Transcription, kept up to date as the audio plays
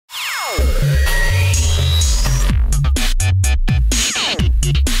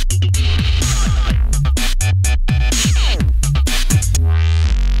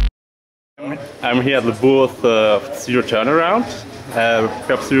I'm here at the booth of ZeroTurnaround.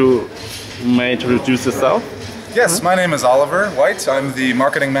 Perhaps you may introduce yourself. Yes, my name is Oliver White. I'm the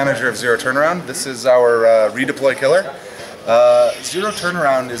marketing manager of ZeroTurnaround. This is our redeploy killer.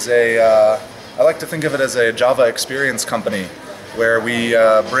 ZeroTurnaround is I like to think of it as a Java experience company where we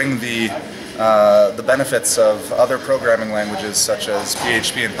bring the benefits of other programming languages such as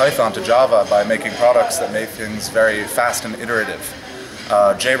PHP and Python to Java by making products that make things very fast and iterative.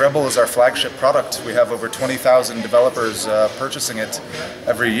 JRebel is our flagship product. We have over 20,000 developers purchasing it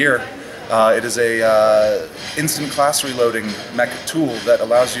every year. It is a instant class reloading tool that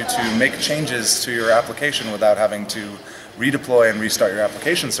allows you to make changes to your application without having to redeploy and restart your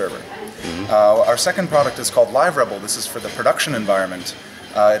application server. Our second product is called LiveRebel. This is for the production environment.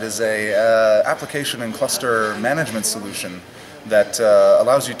 It is a application and cluster management solution that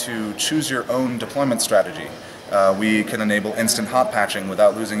allows you to choose your own deployment strategy. We can enable instant hot patching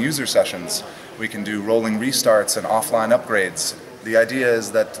without losing user sessions. We can do rolling restarts and offline upgrades. The idea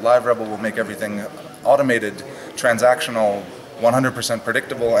is that LiveRebel will make everything automated, transactional, 100%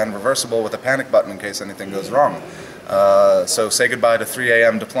 predictable and reversible with a panic button in case anything goes wrong. So say goodbye to 3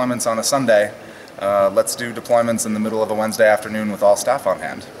 a.m. deployments on a Sunday. Let's do deployments in the middle of a Wednesday afternoon with all staff on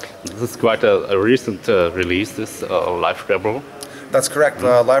hand. This is quite a recent release, this LiveRebel. That's correct.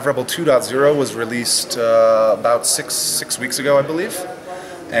 LiveRebel 2.0 was released about six weeks ago, I believe.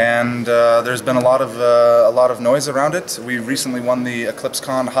 And there's been a lot of noise around it. We recently won the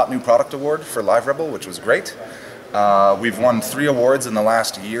EclipseCon Hot New Product Award for LiveRebel, which was great. We've won 3 awards in the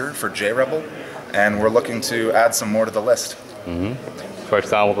last year for JRebel, and we're looking to add some more to the list. For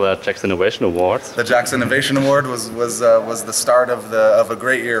example, the JAX Innovation Award. The JAX Innovation Award was the start of a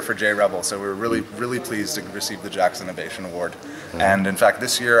great year for JRebel, so we're really pleased to receive the JAX Innovation Award. And in fact,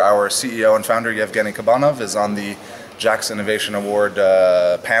 this year our CEO and founder Yevgeny Kabanov is on the JAX Innovation Award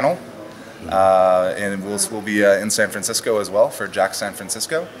panel, and we'll be in San Francisco as well for JAX San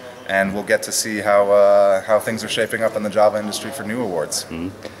Francisco, and we'll get to see how things are shaping up in the Java industry for new awards.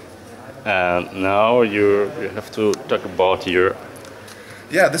 And now you have to talk about your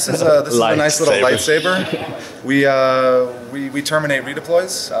this is a nice little lightsaber. We terminate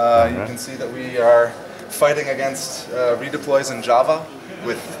redeploys. You can see that we are fighting against redeploys in Java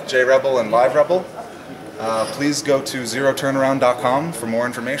with JRebel and LiveRebel. Please go to ZeroTurnaround.com for more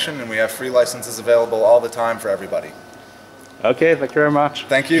information, and we have free licenses available all the time for everybody. Okay, thank you very much.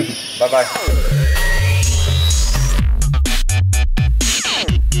 Thank you. Bye-bye.